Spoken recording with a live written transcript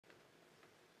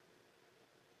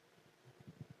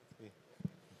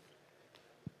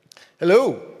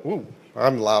Hello. Ooh,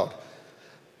 I'm loud.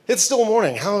 It's still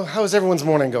morning. How is everyone's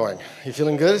morning going? You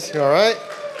feeling good? You all right?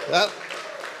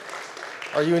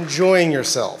 Are you enjoying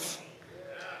yourself?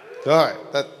 All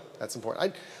right. That's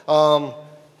important.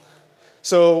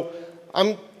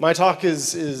 My talk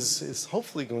is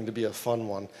hopefully going to be a fun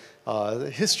one. The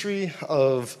history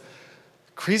of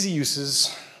crazy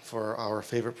uses for our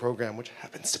favorite program, which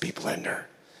happens to be Blender.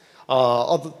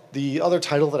 The other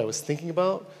title that I was thinking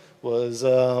about was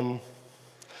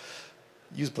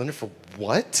use Blender for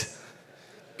what?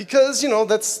 Because,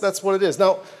 that's what it is.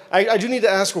 Now, I do need to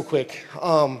ask real quick.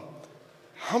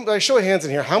 I show of hands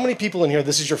in here. How many people in here,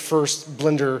 this is your first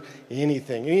Blender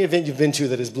anything, any event you've been to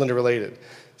that is Blender related?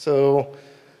 So,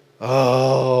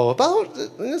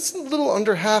 it's a little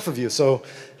under half of you. So,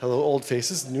 hello, old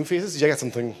faces, new faces. I got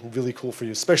something really cool for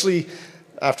you, especially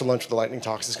after lunch with the lightning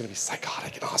talks. It's going to be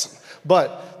psychotic and awesome.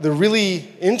 But the really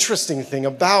interesting thing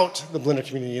about the Blender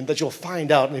community that you'll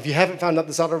find out, and if you haven't found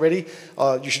this out already,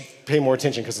 you should pay more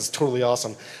attention because it's totally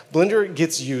awesome. Blender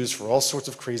gets used for all sorts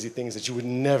of crazy things that you would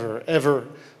never, ever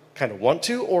kind of want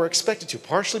to or expect it to,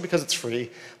 partially because it's free,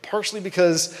 partially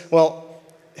because, well,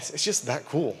 it's just that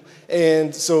cool.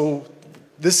 And so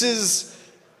this is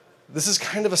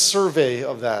kind of a survey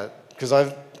of that because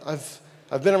I've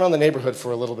been around the neighborhood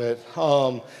for a little bit.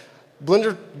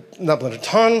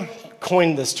 Ton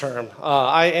coined this term.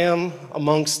 I am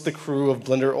amongst the crew of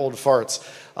Blender old farts.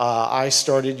 I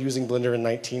started using Blender in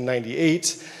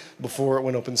 1998 before it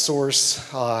went open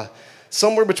source,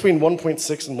 somewhere between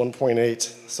 1.6 and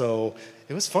 1.8. So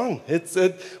it was fun.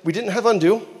 We didn't have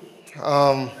undo.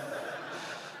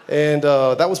 And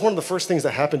that was one of the first things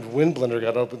that happened when Blender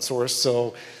got open source.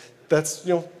 So that's,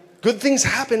 good things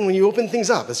happen when you open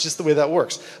things up. It's just the way that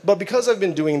works. But because I've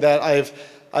been doing that,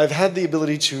 I've had the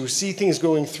ability to see things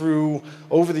going through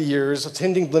over the years,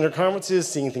 attending Blender conferences,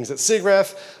 seeing things at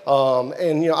SIGGRAPH,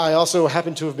 and I also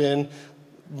happen to have been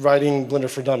writing Blender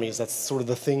for Dummies. That's sort of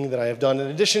the thing that I have done in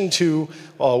addition to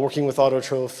working with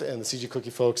Autotroph and the CG Cookie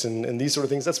folks and these sort of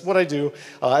things. That's what I do.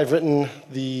 I've written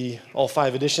all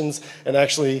 5 editions, and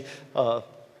actually,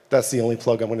 that's the only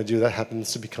plug I'm going to do. That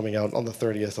happens to be coming out on the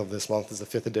 30th of this month is the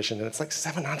 5th edition, and it's like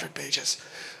 700 pages,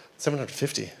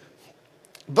 750.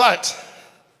 But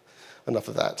enough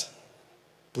of that.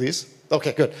 Please?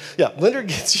 Okay, good. Yeah, Blender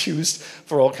gets used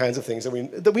for all kinds of things that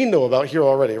we know about here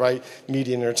already, right?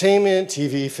 Media and entertainment,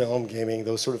 TV, film, gaming,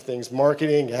 those sort of things,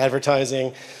 marketing,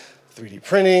 advertising, 3D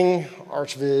printing,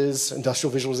 ArchViz,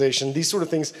 industrial visualization, these sort of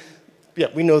things. Yeah,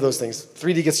 we know those things.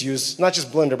 3D gets used, not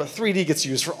just Blender, but 3D gets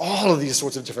used for all of these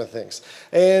sorts of different things.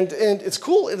 And it's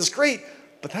cool, it's great,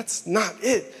 but that's not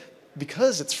it.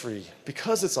 Because it's free,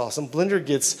 because it's awesome, Blender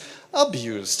gets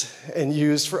abused and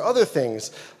used for other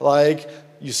things. Like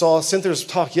you saw Cynther's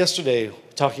talk yesterday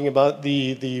talking about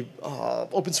the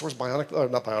open source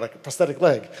prosthetic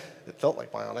leg. It felt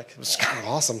like bionic. It was kind of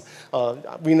awesome.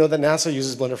 We know that NASA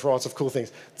uses Blender for lots of cool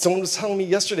things. Someone was telling me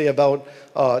yesterday about,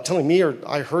 telling me, or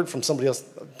I heard from somebody else,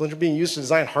 Blender being used to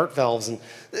design heart valves. And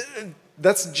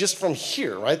that's just from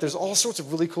here, right? There's all sorts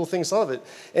of really cool things of it.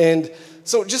 And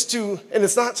so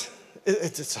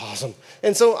it's awesome.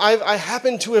 And so I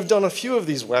happen to have done a few of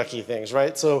these wacky things,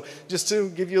 right? So just to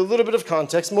give you a little bit of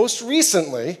context, most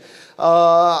recently,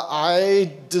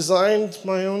 I designed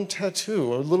my own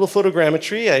tattoo, a little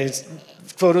photogrammetry. I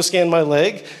photo scanned my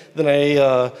leg, then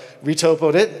I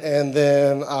retopoed it, and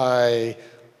then I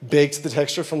baked the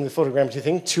texture from the photogrammetry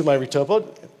thing to my retopo.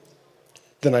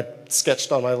 Then I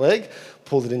sketched on my leg,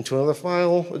 pulled it into another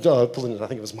file, pulled it in, I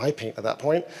think it was my paint at that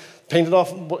point, painted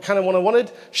off what kind of one I wanted,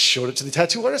 showed it to the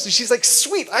tattoo artist, and she's like,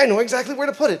 sweet, I know exactly where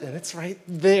to put it, and it's right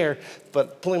there.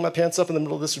 But pulling my pants up in the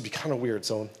middle of this would be kind of weird,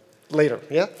 so later,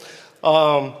 yeah?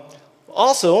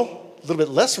 Also, a little bit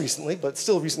less recently, but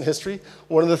still recent history,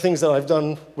 one of the things that I've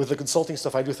done with the consulting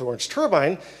stuff I do with Orange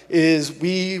Turbine is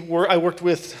I worked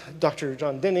with Dr.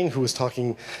 John Denning, who was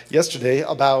talking yesterday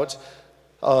about,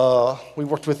 we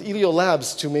worked with Elio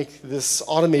Labs to make this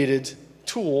automated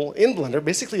tool in Blender,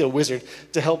 basically a wizard,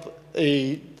 to help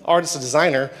a artist, a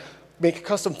designer, make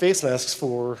custom face masks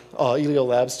for Elio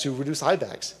Labs to reduce eye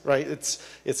bags, right?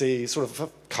 It's a sort of a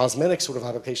cosmetic sort of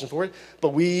application for it, but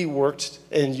we worked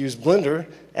and used Blender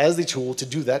as the tool to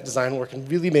do that design work and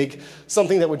really make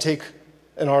something that would take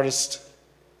an artist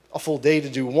a full day to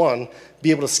do one,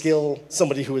 be able to scale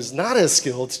somebody who is not as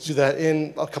skilled to do that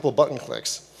in a couple of button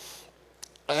clicks.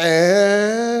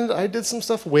 And I did some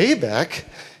stuff way back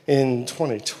in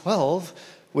 2012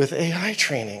 with AI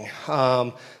training.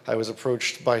 I was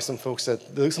approached by some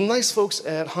nice folks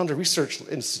at Honda Research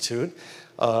Institute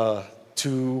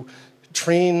to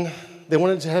train they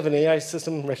wanted to have an AI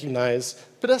system recognize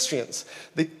pedestrians.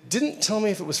 They didn't tell me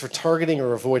if it was for targeting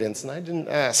or avoidance, and I didn't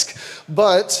ask.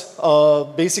 But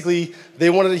basically, they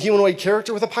wanted a humanoid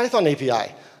character with a Python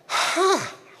API. Huh,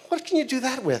 what can you do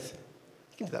that with?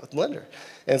 You can do that with Blender.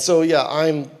 And so, yeah,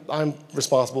 I'm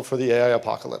responsible for the AI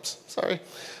apocalypse. Sorry.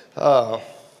 Oh,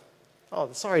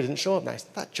 sorry, it didn't show up nice.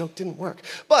 That joke didn't work.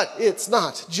 But it's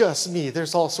not just me.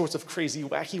 There's all sorts of crazy,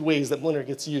 wacky ways that Blender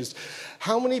gets used.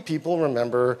 How many people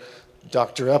remember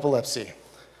Dr. Epilepsy?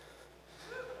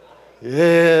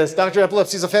 Yes, Dr.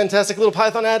 Epilepsy is a fantastic little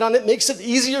Python add-on. It makes it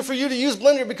easier for you to use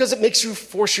Blender because it makes you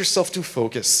force yourself to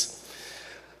focus.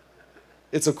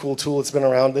 It's a cool tool. It's been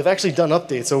around. They've actually done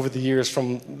updates over the years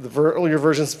from the earlier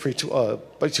versions by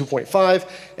 2.5,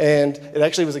 and it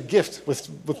actually was a gift with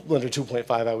Blender 2.5,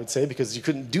 I would say, because you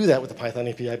couldn't do that with the Python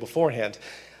API beforehand.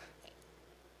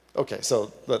 Okay,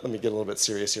 so let me get a little bit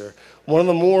serious here. One of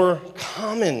the more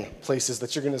common places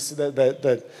that you're going to see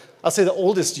that I'll say the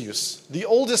oldest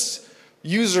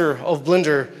user of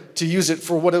Blender to use it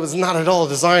for what it was not at all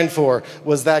designed for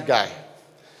was that guy.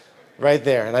 Right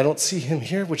there, and I don't see him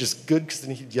here, which is good because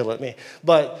then he'd yell at me.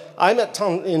 But I met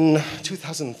Tom in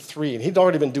 2003, and he'd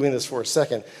already been doing this for a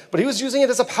second, but he was using it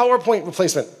as a PowerPoint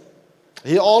replacement.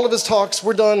 All of his talks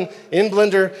were done in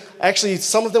Blender. Actually,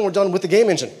 some of them were done with the game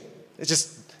engine. It's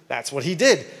just, that's what he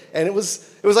did. And it was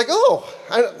like, oh,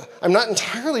 I'm not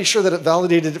entirely sure that it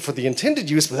validated it for the intended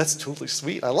use, but that's totally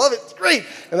sweet. I love it, it's great.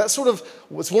 And that sort of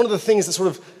was one of the things that sort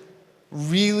of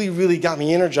really got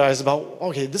me energized about,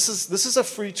 okay, this is a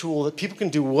free tool that people can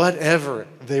do whatever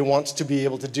they want to be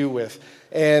able to do with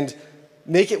and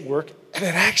make it work, and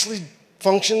it actually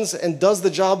functions and does the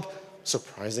job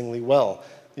surprisingly well.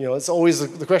 You know, it's always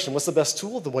the question, what's the best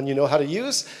tool? The one you know how to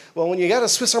use? Well, when you got a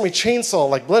Swiss Army chainsaw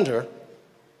like Blender,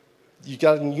 you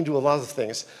can do a lot of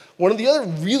things. One of the other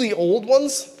really old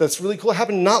ones that's really cool,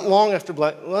 happened not long after,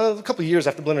 a couple of years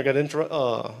after Blender got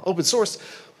open source.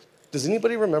 Does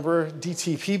anybody remember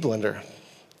DTP Blender?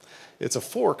 It's a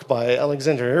fork by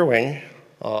Alexander Irving,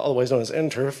 otherwise known as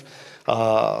NTurf,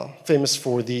 famous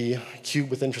for the cube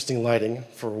with interesting lighting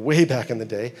for way back in the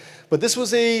day. But this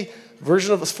was a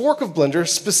version of a fork of Blender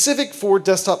specific for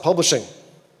desktop publishing.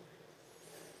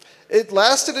 It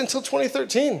lasted until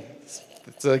 2013.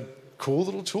 It's a cool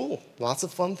little tool. Lots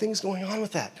of fun things going on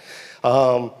with that.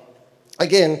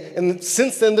 Again, and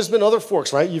since then, there's been other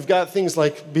forks, right? You've got things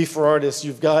like B for Artists.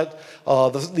 You've got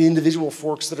the individual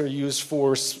forks that are used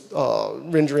for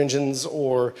render engines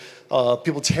or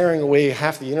people tearing away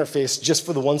half the interface just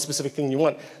for the one specific thing you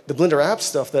want. The Blender app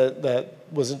stuff that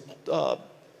wasn't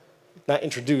not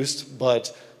introduced,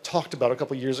 but talked about a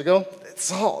couple years ago,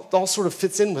 it all sort of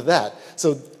fits in with that.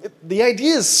 So the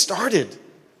ideas started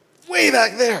way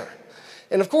back there.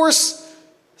 And of course,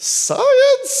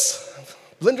 science!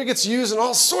 Blender gets used in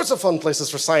all sorts of fun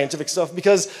places for scientific stuff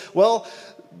because, well,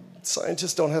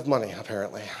 scientists don't have money,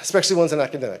 apparently, especially ones in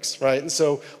academics, right? And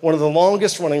so one of the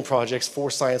longest running projects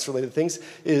for science-related things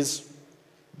is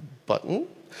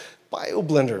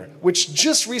BioBlender, which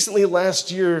just recently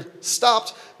last year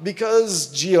stopped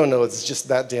because GeoNodes is just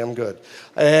that damn good.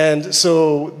 And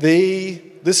so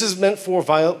this is meant for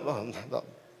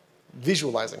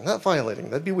visualizing, not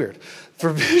violating, that'd be weird, for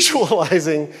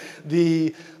visualizing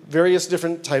the various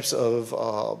different types of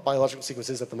biological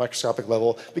sequences at the microscopic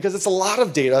level because it's a lot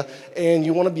of data and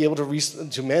you want to be able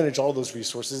to manage all those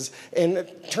resources. And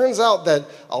it turns out that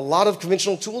a lot of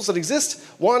conventional tools that exist,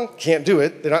 one, can't do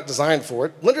it. They're not designed for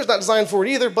it. Blender's not designed for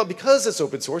it either, but because it's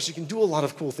open source, you can do a lot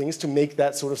of cool things to make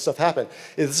that sort of stuff happen.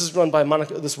 This was run by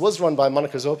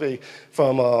Monica Zope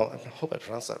from, I hope I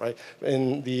pronounced that right,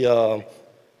 in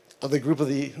the group of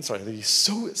the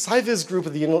SciViz group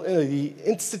of the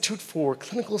Institute for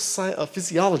Clinical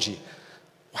Physiology.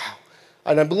 Wow.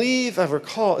 And I believe, I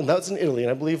recall, and that was in Italy,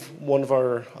 and I believe one of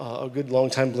our, a good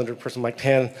long-time Blender person, Mike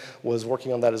Pan, was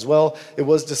working on that as well. It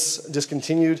was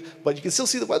discontinued, but you can still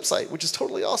see the website, which is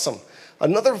totally awesome.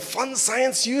 Another fun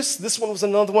science use, this one was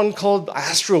another one called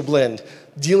AstroBlend,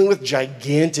 dealing with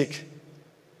gigantic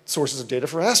sources of data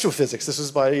for astrophysics. This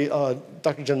was by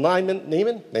Dr. Jen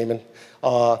Naiman,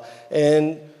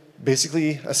 and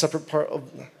basically a separate part of,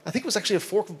 I think it was actually a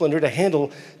fork of Blender to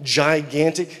handle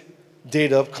gigantic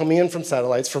data coming in from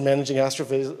satellites for managing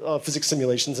astrophysics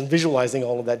simulations and visualizing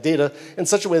all of that data in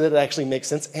such a way that it actually makes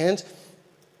sense and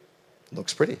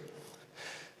looks pretty.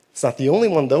 It's not the only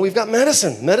one, though. We've got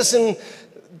medicine. Medicine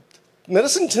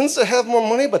tends to have more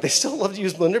money, but they still love to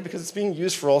use Blender because it's being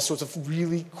used for all sorts of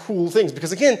really cool things.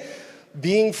 Because again,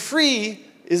 being free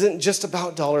isn't just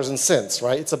about dollars and cents,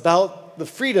 right? It's about the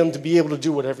freedom to be able to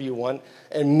do whatever you want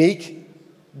and make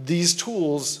these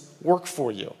tools work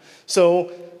for you.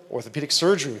 So orthopedic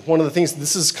surgery. One of the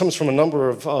things, comes from a number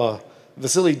of,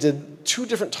 Vasily did 2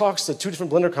 different talks at 2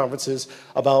 different Blender conferences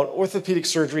about orthopedic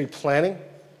surgery planning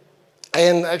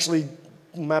and actually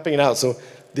mapping it out. So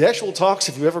the actual talks,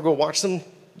 if you ever go watch them,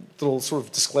 little sort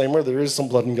of disclaimer, there is some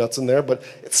blood and guts in there, but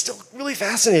it's still really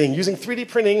fascinating using 3D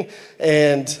printing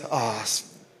and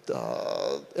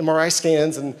MRI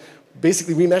scans and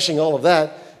basically remeshing all of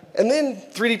that, and then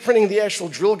 3D printing the actual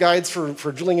drill guides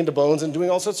for drilling into bones and doing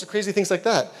all sorts of crazy things like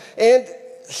that. And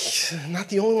not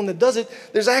the only one that does it.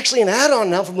 There's actually an add-on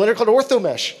now from Blender called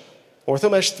OrthoMesh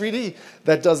 3D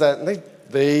that does that. And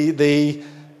they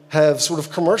have sort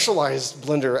of commercialized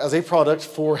Blender as a product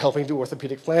for helping do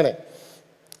orthopedic planning.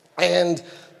 And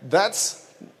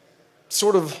that's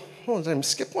sort of, oh, did I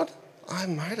skip one? I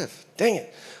might have, dang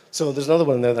it. So there's another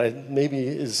one in there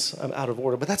that I'm out of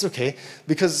order, but that's okay,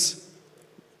 because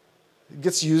it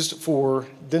gets used for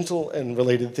dental and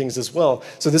related things as well.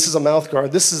 So this is a mouth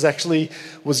guard. This is actually,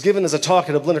 was given as a talk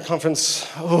at a Blender conference,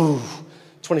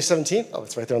 2017? Oh,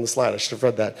 it's right there on the slide. I should have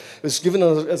read that. It was given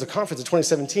as a conference in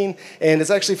 2017, and it's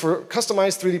actually for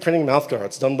customized 3D printing mouth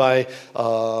guards done by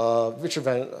Richard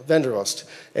van der Oost.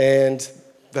 And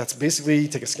that's basically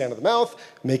take a scan of the mouth,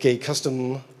 make a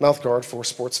custom mouth guard for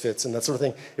sports fits and that sort of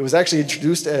thing. It was actually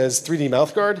introduced as 3D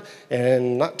mouth guard,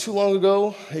 and not too long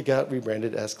ago, it got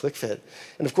rebranded as ClickFit.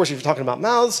 And of course, if you're talking about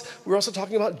mouths, we're also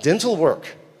talking about dental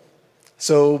work.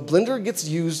 So Blender gets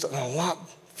used a lot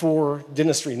for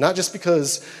dentistry, not just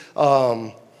because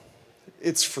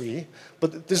it's free,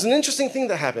 but there's an interesting thing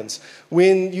that happens.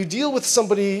 When you deal with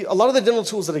somebody, a lot of the dental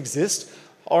tools that exist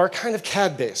are kind of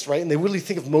CAD-based, right? And they really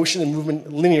think of motion and movement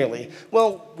linearly.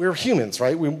 Well, we're humans,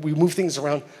 right? We move things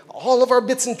around. All of our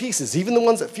bits and pieces, even the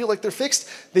ones that feel like they're fixed,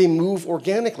 they move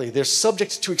organically. They're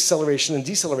subject to acceleration and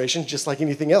deceleration just like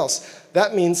anything else.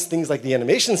 That means things like the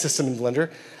animation system in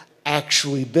Blender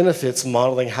actually benefits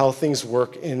modeling how things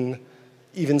work in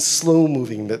even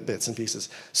slow-moving bits and pieces.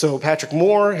 So Patrick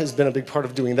Moore has been a big part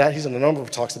of doing that. He's done a number of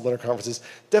talks at Blender conferences.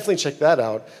 Definitely check that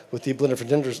out with the Blender for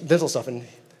dental stuff. And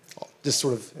just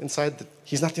sort of inside,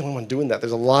 he's not the only one doing that.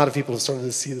 There's a lot of people who started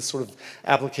to see this sort of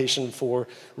application for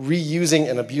reusing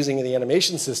and abusing the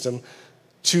animation system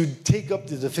to take up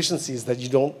the deficiencies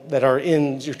that are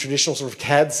in your traditional sort of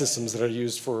CAD systems that are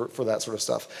used for that sort of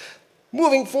stuff.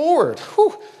 Moving forward,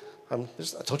 I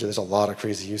told you there's a lot of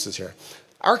crazy uses here.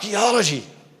 Archaeology.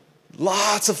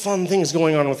 Lots of fun things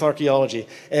going on with archaeology.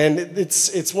 And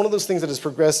it's one of those things that has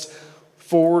progressed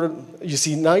forward. You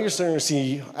see, now you're starting to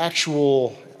see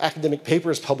actual academic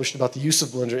papers published about the use of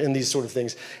Blender in these sort of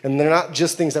things. And they're not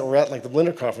just things that were at like the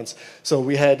Blender conference. So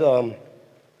we had,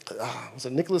 was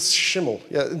it Nicholas Schimmel?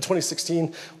 Yeah, in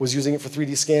 2016 was using it for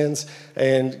 3D scans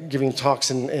and giving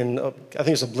talks, and I think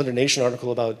there's a Blender Nation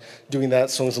article about doing that,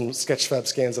 showing some Sketchfab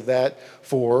scans of that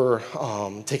for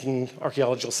taking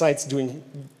archaeological sites, doing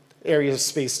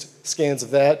area-spaced scans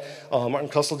of that. Martin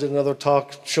Kussel did another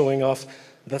talk showing off.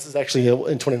 This is actually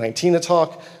in 2019 a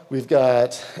talk. We've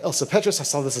got Elsa Petrus. I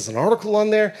saw this as an article on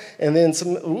there. And then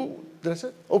some, did I say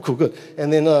it? Oh, cool, good.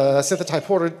 And then Synthetai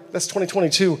Porter, that's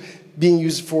 2022, being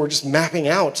used for just mapping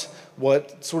out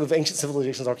what sort of ancient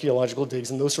civilizations, archaeological digs,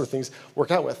 and those sort of things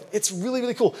work out with. It's really,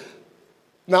 really cool.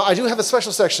 Now, I do have a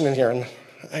special section in here, and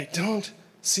I don't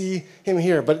see him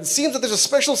here, but it seems that there's a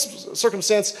special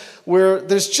circumstance where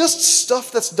there's just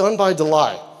stuff that's done by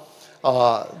Delay.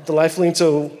 Delay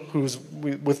Felinto, who's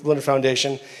with Blender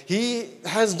Foundation, he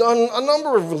has done a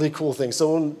number of really cool things.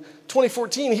 So in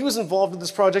 2014, he was involved in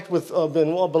this project with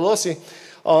Benoit Belossi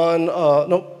on,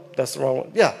 nope, that's the wrong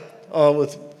one. Yeah,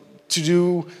 to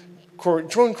do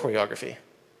drone choreography,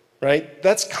 right?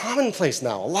 That's commonplace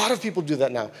now. A lot of people do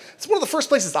that now. It's one of the first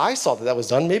places I saw that was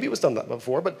done. Maybe it was done that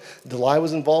before, but Delay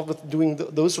was involved with doing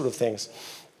those sort of things.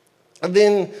 And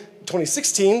then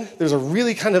 2016, there's a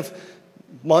really kind of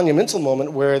monumental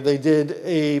moment where they did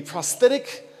a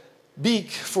prosthetic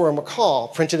beak for a macaw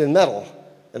printed in metal.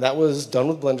 And that was done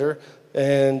with Blender.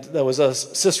 And that was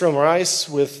Cicero Morais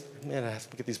with, man, I have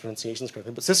to get these pronunciations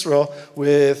correctly, but Cicero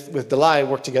with Delay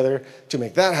worked together to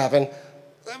make that happen.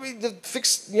 I mean, the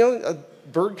fixed, a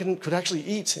bird could actually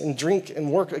eat and drink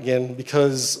and work again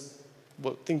because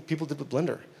what people did with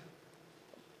Blender.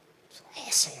 It's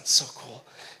awesome, it's so cool.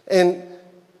 And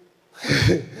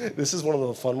this is one of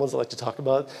the fun ones I like to talk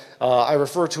about. I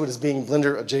refer to it as being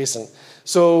Blender adjacent.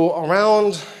 So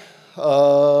around,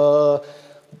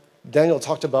 Daniel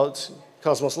talked about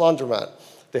Cosmos Laundromat.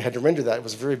 They had to render that. It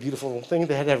was a very beautiful thing.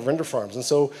 They had to have render farms. And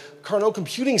so Carnot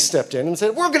Computing stepped in and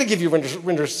said, we're going to give you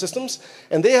render systems.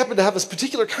 And they happened to have this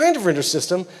particular kind of render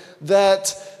system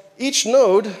that each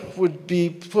node would be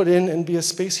put in and be a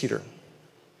space heater.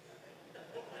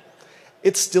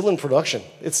 it's still in production.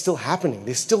 It's still happening.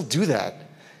 They still do that.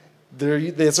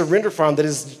 It's a render farm that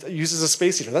uses a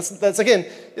space heater. That's again,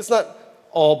 it's not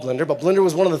all Blender, but Blender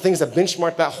was one of the things that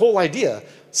benchmarked that whole idea.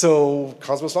 So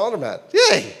Cosmos Automat,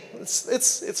 yay!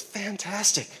 It's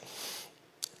fantastic.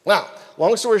 Now,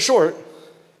 long story short,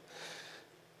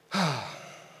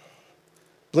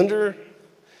 Blender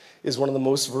is one of the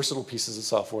most versatile pieces of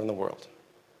software in the world.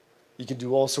 You can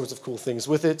do all sorts of cool things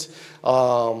with it.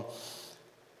 The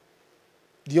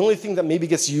only thing that maybe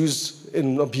gets used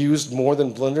and abused more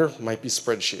than Blender might be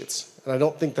spreadsheets. And I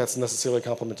don't think that's necessarily a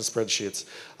compliment to spreadsheets.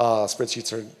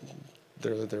 Spreadsheets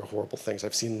they're horrible things.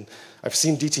 I've seen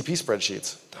DTP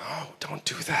spreadsheets. No, don't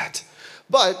do that.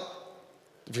 But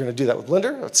if you're going to do that with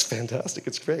Blender, it's fantastic.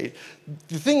 It's great.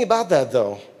 The thing about that,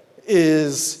 though,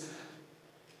 is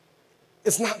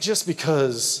it's not just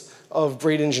because of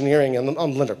great engineering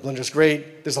on Blender. Blender's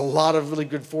great. There's a lot of really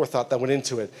good forethought that went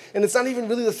into it. And it's not even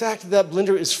really the fact that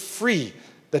Blender is free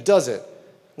that does it.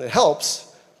 It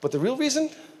helps, but the real reason,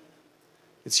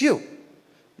 it's you.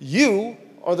 You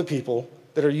are the people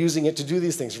that are using it to do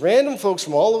these things. Random folks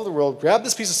from all over the world grab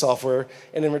this piece of software,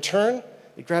 and in return,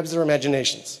 it grabs their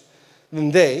imaginations.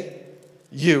 And then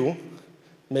you,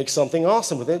 make something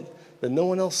awesome with it that no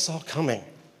one else saw coming.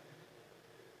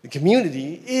 The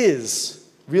community is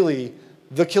really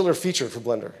the killer feature for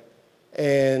Blender.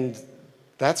 And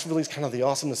that's really kind of the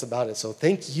awesomeness about it. So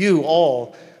thank you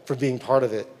all for being part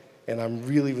of it. And I'm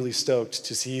really, really stoked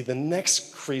to see the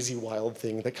next crazy wild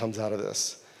thing that comes out of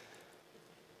this.